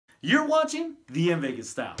You're watching the In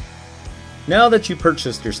Vegas Style. Now that you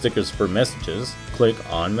purchased your stickers for Messages, click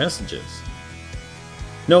on Messages.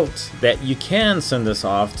 Note that you can send this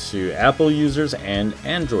off to Apple users and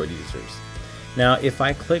Android users. Now if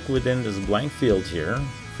I click within this blank field here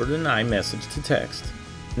for the iMessage to text,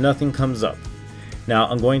 nothing comes up. Now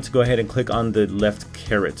I'm going to go ahead and click on the left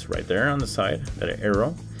caret right there on the side, that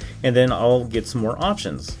arrow, and then I'll get some more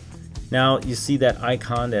options. Now you see that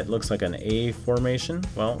icon that looks like an A formation?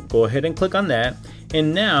 Well, go ahead and click on that,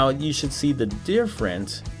 and now you should see the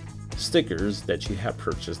different stickers that you have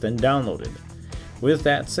purchased and downloaded. With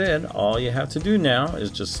that said, all you have to do now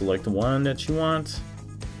is just select the one that you want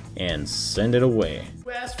and send it away.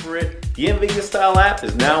 You asked for it. The In Vegas Style app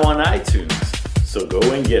is now on iTunes, so go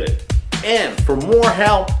and get it. And for more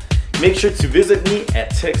help, make sure to visit me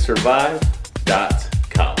at techsurvive.com.